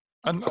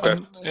 Okay.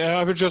 And yeah,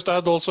 I would just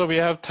add also we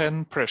have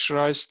 10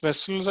 pressurized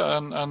vessels,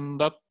 and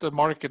that the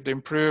market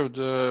improved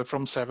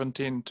from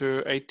 17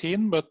 to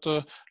 18, but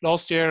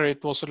last year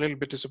it was a little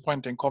bit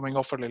disappointing, coming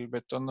off a little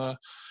bit, and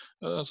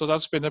so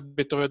that's been a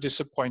bit of a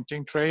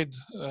disappointing trade,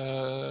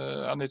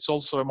 and it's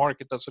also a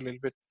market that's a little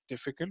bit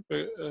difficult,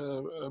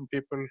 and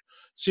people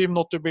seem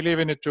not to believe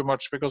in it too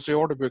much because the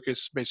order book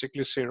is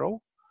basically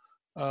zero.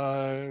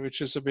 Which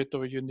is a bit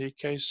of a unique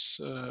case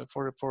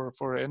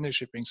for any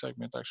shipping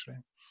segment, actually.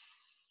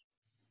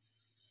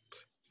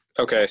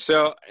 Okay,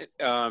 so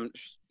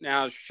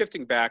now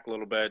shifting back a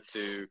little bit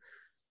to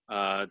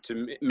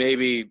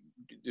maybe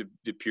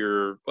the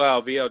pure,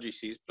 well,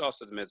 VLGCs, but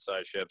also the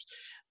mid-sized ships,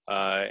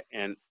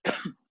 and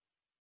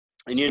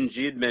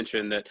you had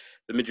mentioned that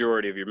the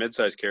majority of your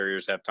mid-sized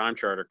carriers have time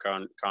charter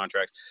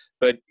contracts,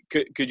 but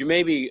could you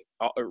maybe,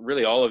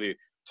 really all of you,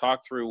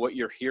 talk through what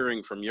you're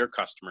hearing from your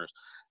customers?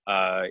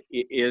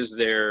 Is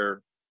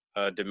there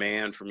a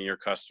demand from your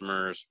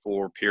customers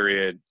for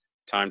period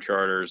time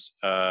charters?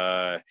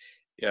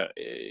 Yeah,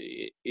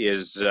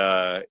 is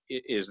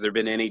there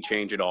been any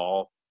change at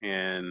all,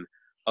 and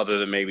other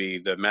than maybe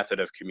the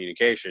method of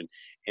communication,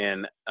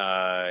 and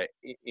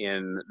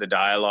in the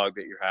dialogue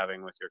that you're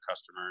having with your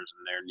customers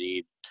and their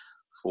need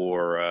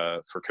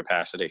for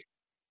capacity?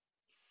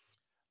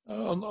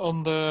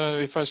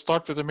 If I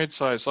start with the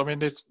mid-size, I mean,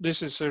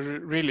 this is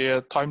really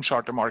a time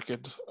charter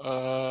market.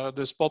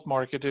 The spot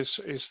market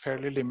is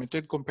fairly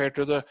limited compared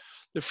to the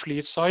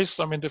fleet size.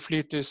 I mean, the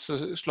fleet is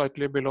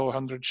slightly below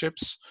 100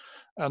 ships,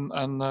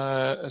 and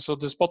so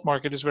the spot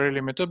market is very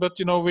limited. But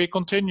we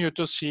continue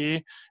to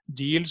see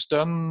deals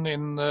done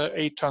in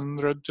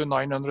 $800,000 to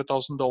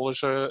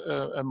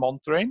 $900,000 a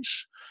month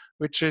range,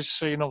 which is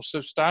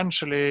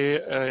substantially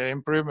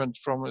improvement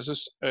from a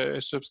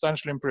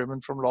substantial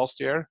improvement from last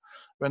year,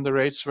 when the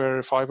rates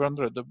were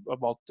 500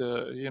 about a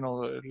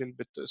little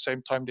bit the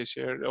same time this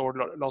year, or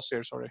last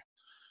year, sorry.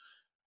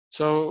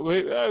 So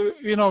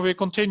we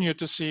continue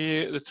to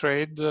see the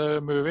trade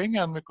moving,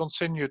 and we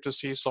continue to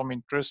see some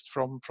interest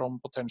from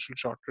potential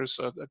charters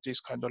at these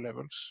kind of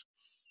levels.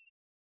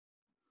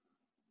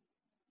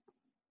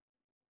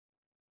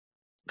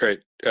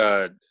 Great,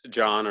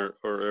 John or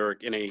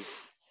Eric, any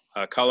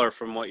color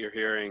from what you're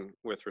hearing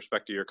with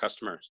respect to your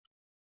customers?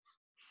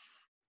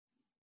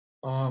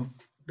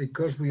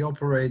 Because we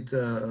operate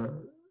a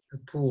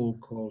pool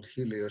called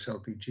Helios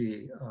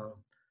LPG,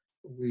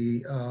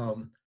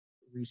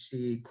 we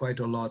see quite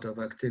a lot of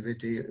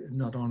activity,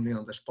 not only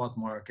on the spot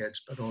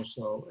markets, but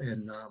also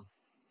in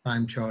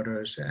time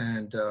charters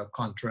and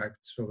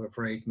contracts of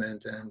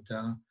affreightment.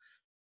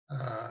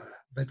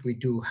 But we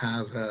do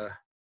have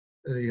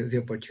the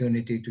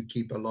opportunity to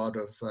keep a lot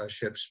of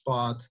ships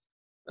spot,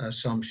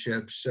 some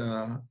ships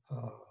on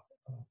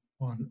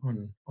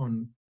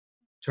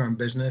term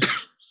business,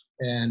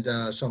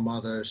 and some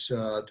others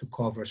to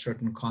cover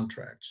certain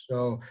contracts.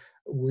 So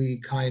we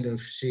kind of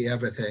see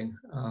everything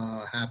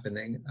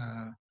happening,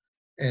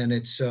 and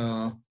it's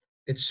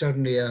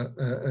certainly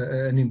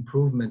an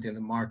improvement in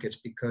the markets,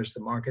 because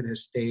the market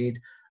has stayed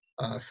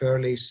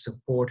fairly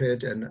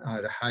supported and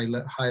at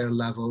higher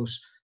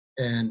levels,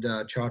 and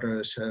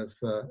charters have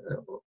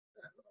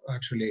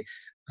actually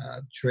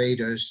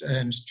traders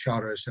and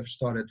charters have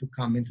started to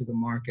come into the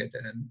market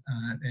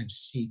and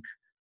seek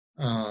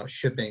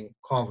shipping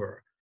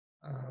cover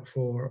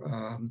for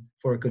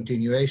a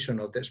continuation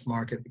of this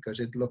market,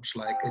 because it looks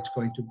like it's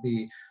going to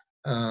be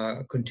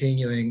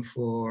continuing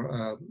for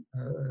a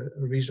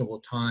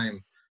reasonable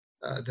time,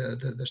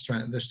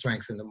 the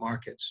strength in the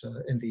markets,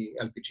 in the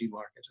LPG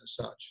markets as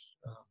such.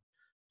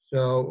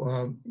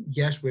 So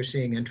yes, we're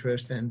seeing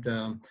interest, and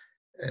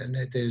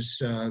it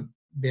has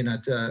been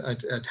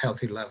at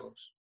healthy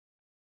levels.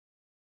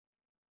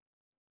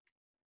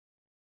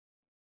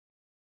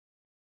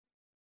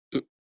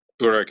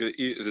 Ulrik,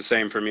 the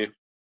same from you?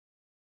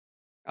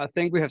 I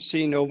think we have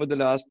seen over the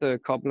last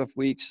couple of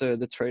weeks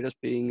the traders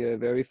being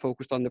very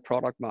focused on the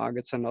product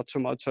markets and not so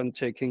much on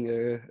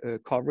taking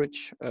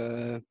coverage.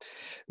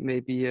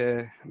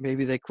 Maybe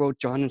they quote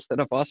John instead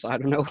of us. I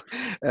don't know.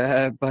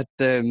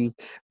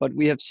 But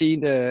we have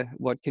seen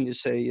what can you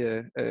say,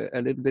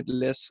 a little bit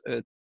less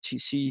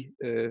TC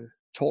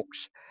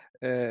talks.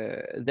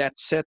 That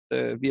said,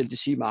 the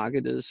VLGC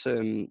market is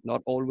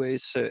not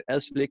always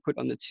as liquid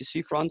on the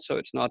TC front, so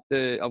it's not.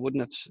 I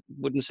wouldn't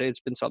say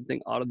it's been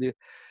something out of the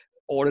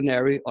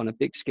ordinary on a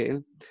big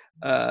scale.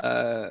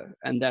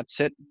 And that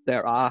said,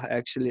 there are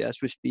actually, as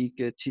we speak,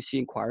 TC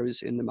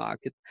inquiries in the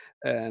market.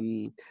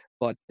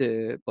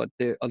 the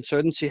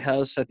uncertainty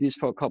has, at least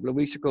for a couple of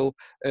weeks ago,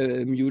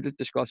 muted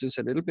discussions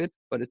a little bit.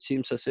 But it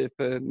seems as if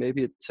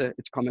maybe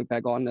it's coming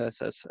back on, as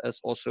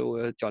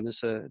also John is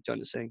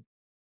saying.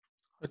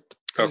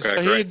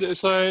 Okay, great.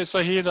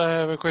 Sahid, I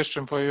have a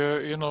question for you.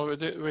 You know, with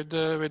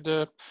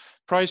the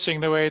pricing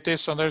the way it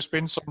is, and there's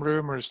been some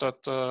rumors that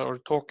or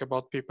talk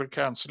about people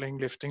canceling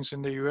liftings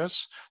in the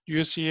US. Do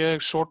you see a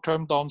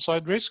short-term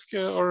downside risk,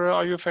 or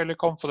are you fairly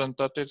confident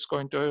that it's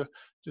going to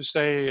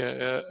stay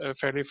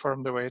fairly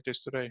firm the way it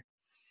is today?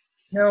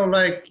 No,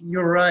 like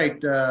you're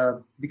right.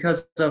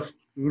 Because of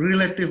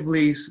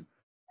relatively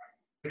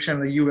in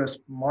the U.S.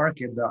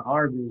 market, the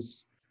ARB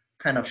is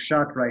kind of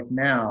shut right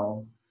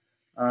now.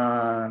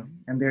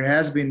 And there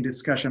has been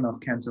discussion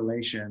of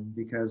cancellation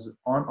because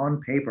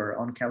on paper,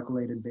 on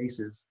calculated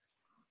basis,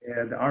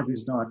 the ARB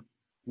is not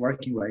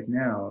working right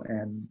now,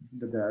 and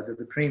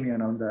the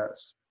premium on the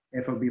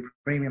FOB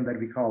premium that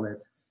we call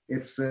it,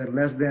 it's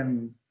less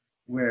than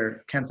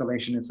where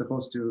cancellation is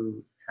supposed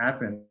to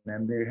happen.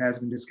 And there has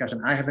been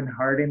discussion. I haven't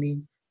heard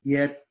any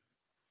yet,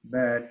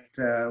 but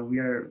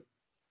there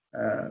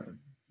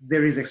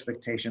is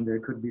expectation there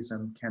could be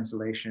some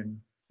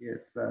cancellation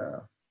if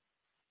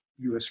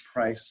U.S.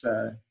 price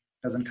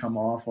doesn't come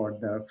off or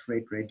the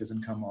freight rate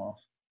doesn't come off.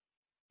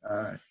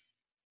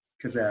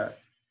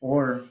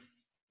 Or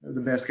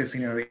the best case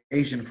scenario,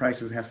 Asian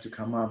prices has to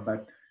come up,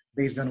 but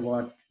based on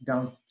what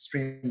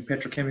downstream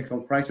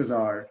petrochemical prices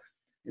are,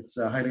 it's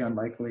highly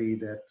unlikely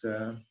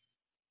that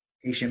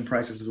Asian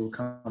prices will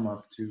come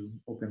up to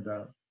open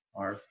the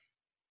ARB.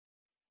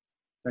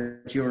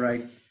 But you're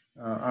right,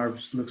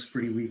 ARB looks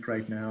pretty weak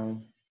right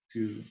now,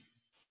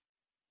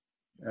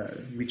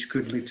 which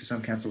could lead to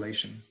some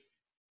cancellation.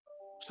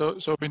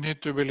 So we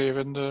need to believe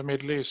in the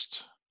Middle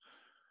East.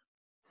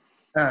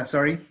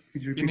 Sorry,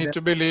 could you repeat You need that?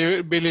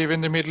 to believe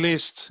in the Middle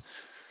East.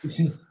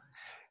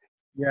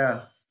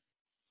 Yeah.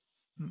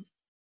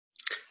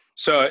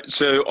 So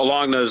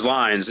along those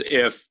lines,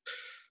 if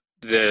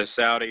the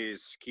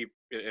Saudis keep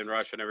and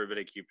Russia and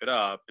everybody keep it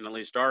up, and at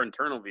least our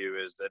internal view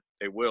is that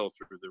they will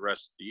through the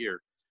rest of the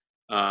year,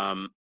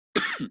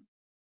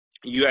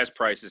 U.S.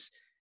 prices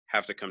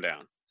have to come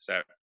down. Is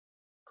that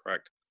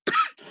correct?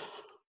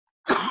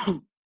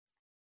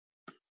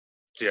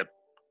 Yep.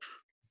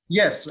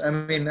 Yes, I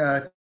mean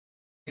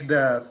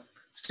the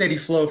steady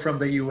flow from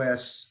the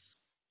U.S.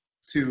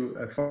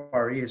 to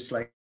Far East,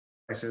 like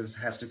prices,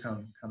 has to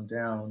come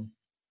down.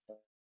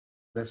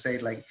 Let's say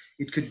like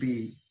it could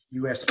be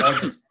U.S.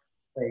 or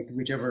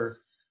whichever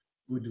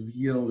would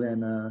yield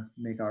and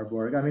make ARB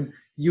work. I mean,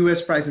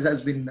 U.S. prices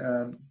has been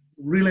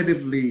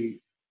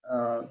relatively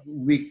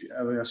weak,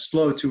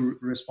 slow to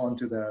respond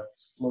to the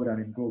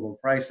slowdown in global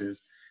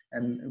prices.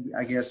 And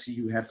I guess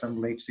you had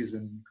some late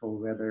season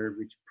cold weather,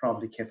 which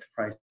probably kept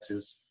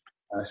prices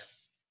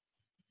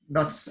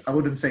I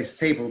wouldn't say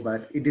stable,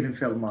 but it didn't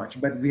feel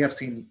much. But we have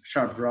seen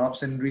sharp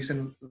drops in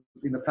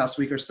the past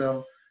week or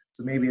so.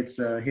 So maybe it's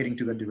heading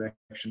to the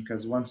direction,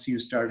 because once you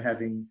start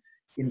having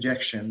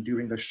injection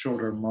during the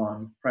shorter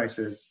month,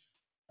 prices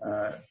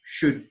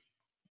should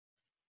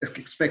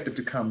expected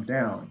to come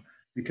down,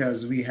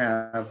 because we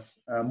have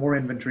more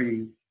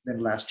inventory than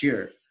last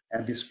year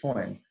at this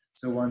point.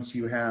 So once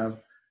you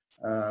have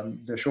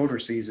the shorter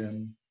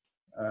season,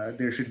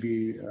 there should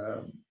be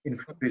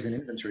increase in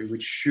inventory,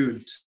 which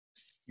should,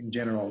 in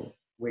general,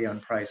 weigh on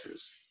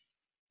prices.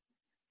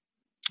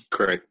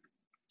 Great.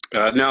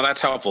 No,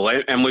 that's helpful.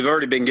 And we've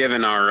already been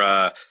given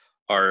our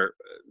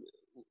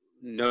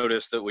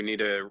notice that we need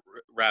to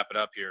wrap it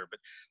up here. But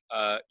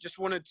just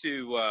wanted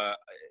to,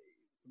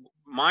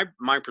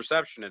 my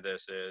perception of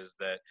this is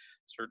that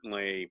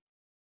certainly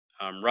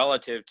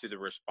relative to the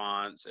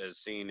response as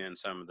seen in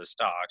some of the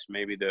stocks,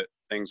 maybe the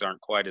things aren't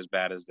quite as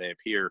bad as they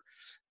appear.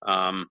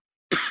 Are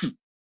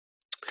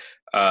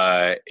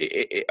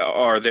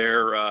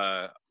there,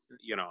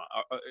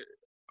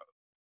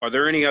 are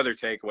there any other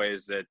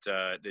takeaways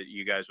that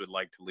you guys would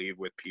like to leave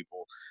with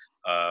people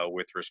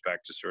with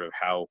respect to sort of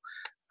how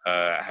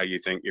you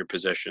think you're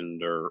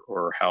positioned,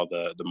 or how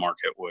the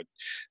market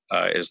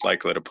is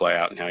likely to play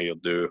out, and how you'll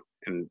do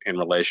in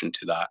relation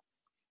to that?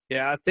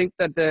 Yeah, I think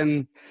that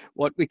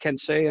what we can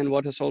say, and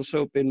what has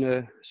also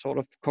been sort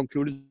of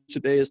concluded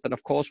today, is that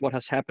of course what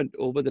has happened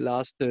over the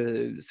last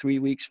 3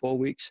 weeks, 4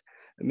 weeks,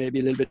 maybe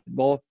a little bit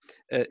more,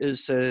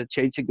 is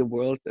changing the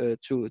world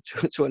to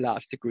a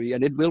large degree,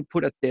 and it will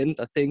put a dent,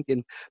 I think,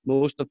 in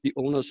most of the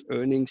owners'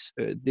 earnings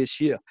this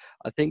year.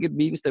 I think it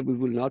means that we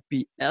will not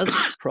be as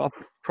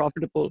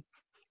profitable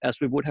as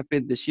we would have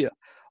been this year.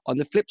 On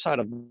the flip side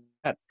of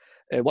that,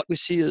 what we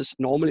see is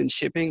normal in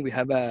shipping. We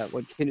have a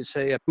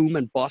boom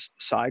and bust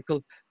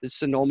cycle. It's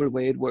the normal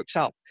way it works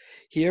out.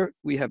 Here,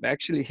 we have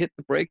actually hit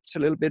the brakes a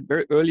little bit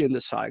very early in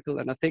the cycle,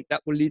 and I think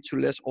that will lead to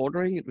less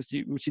ordering.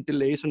 We see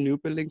delays on new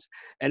buildings,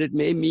 and it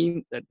may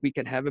mean that we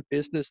can have a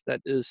business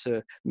that is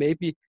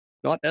maybe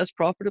not as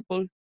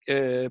profitable,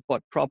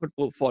 but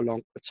profitable for a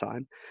longer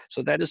time.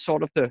 So that is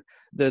sort of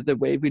the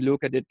way we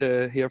look at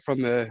it here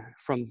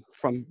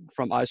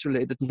from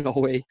isolated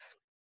Norway.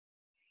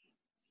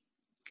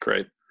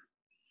 Great.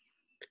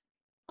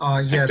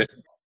 Yes.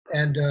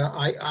 And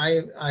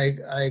I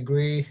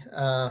agree.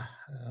 I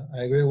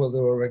agree with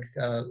Ulrich.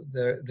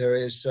 There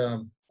is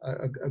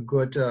a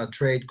good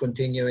trade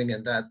continuing,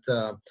 and that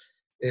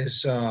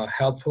is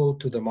helpful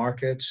to the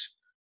markets.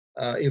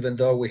 Even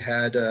though we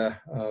had a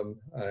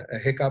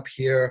hiccup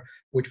here,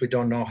 which we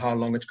don't know how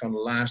long it's going to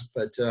last,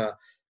 but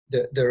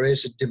there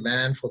is a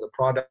demand for the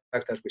product,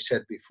 as we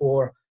said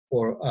before,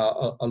 for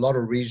a lot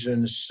of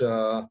reasons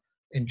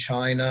in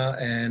China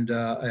and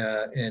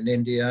in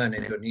India and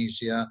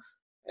Indonesia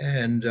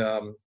and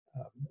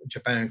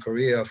Japan and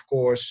Korea, of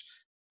course,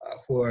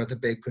 who are the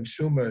big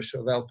consumers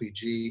of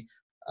LPG.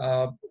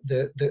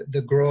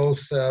 The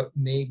growth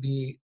may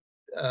be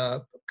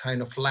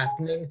kind of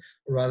flattening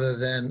rather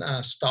than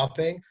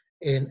stopping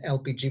in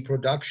LPG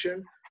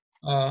production.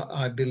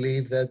 I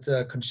believe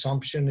that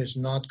consumption is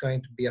not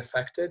going to be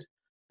affected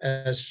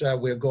as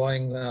we're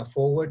going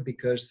forward,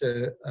 because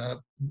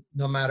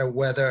no matter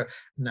whether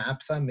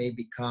naphtha may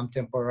become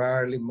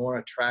temporarily more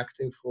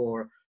attractive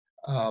for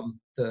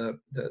the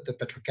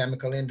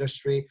petrochemical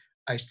industry,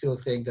 I still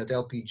think that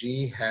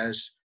LPG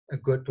has a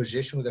good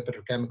position with the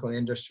petrochemical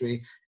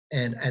industry,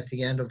 and at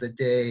the end of the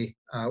day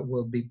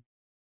will be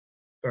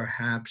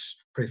perhaps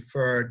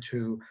preferred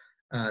to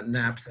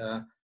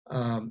naphtha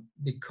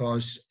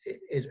because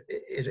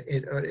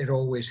it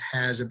always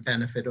has a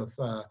benefit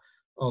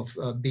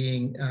of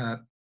being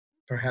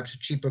perhaps a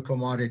cheaper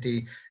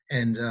commodity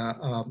and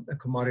a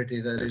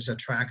commodity that is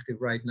attractive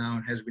right now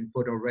and has been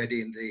put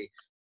already in the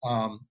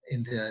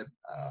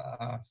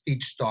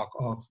feedstock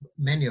of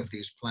many of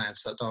these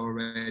plants that are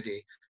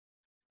already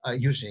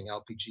using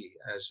LPG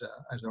as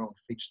their own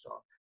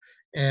feedstock.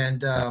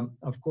 And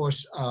of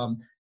course,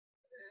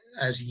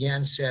 as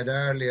Jens said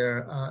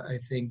earlier, I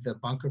think the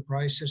bunker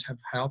prices have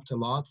helped a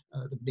lot,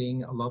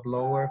 being a lot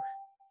lower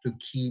to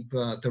keep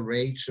the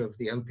rates of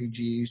the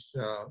LPGs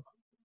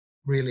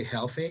really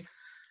healthy.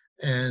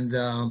 And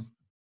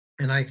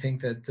I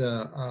think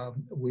that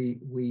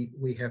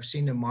we have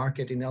seen a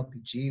market in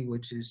LPG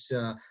which is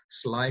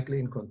slightly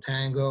in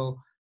contango,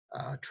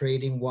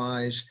 trading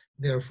wise.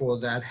 Therefore,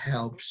 that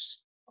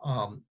helps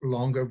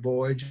longer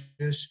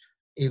voyages,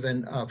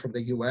 even from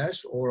the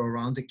U.S. or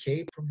around the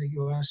Cape from the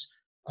U.S.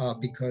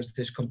 Because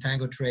this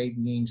contango trade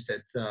means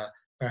that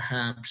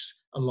perhaps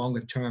a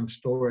longer term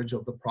storage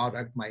of the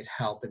product might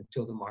help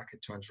until the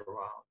market turns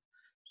around.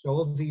 So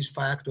all of these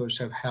factors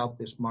have helped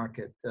this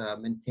market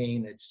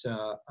maintain its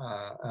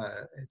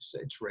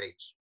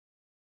rates.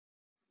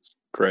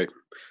 Great.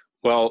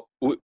 Well,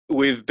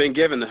 we've been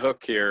given the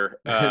hook here,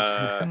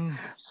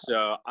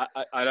 so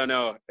I don't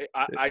know.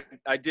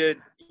 I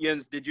did.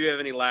 Jens, did you have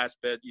any last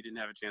bit? You didn't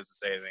have a chance to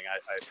say anything. I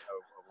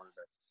wanted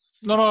to.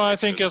 No, I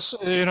think as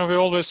we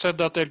always said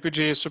that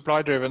LPG is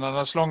supply driven, and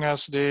as long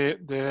as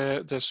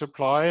the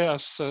supply,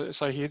 as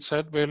Zahid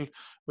said,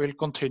 will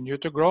continue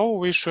to grow,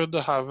 we should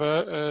have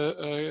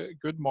a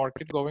good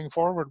market going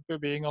forward,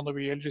 being on the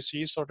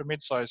VLGCs or the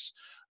midsize.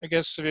 I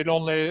guess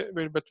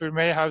but we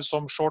may have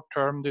some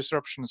short-term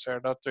disruptions here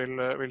that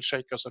will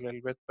shake us a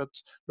little bit, but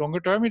longer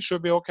term it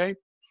should be okay.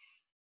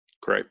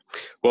 Great.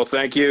 Well,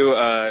 thank you,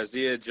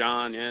 Zia,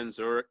 John, Jens,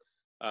 Ulrich.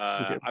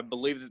 I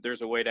believe that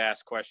there's a way to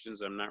ask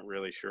questions. I'm not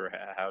really sure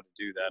how to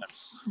do that.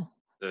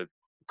 I'm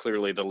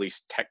clearly the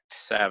least tech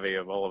savvy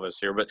of all of us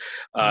here. But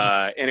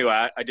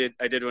anyway, I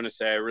did want to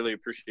say I really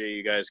appreciate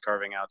you guys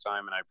carving out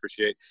time, and I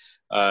appreciate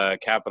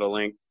Capital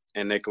Link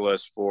and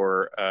Nicholas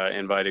for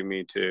inviting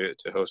me to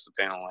host the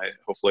panel.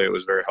 Hopefully it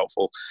was very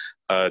helpful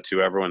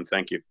to everyone.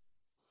 Thank you.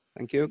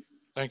 Thank you.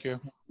 Thank you.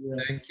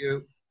 Thank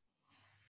you.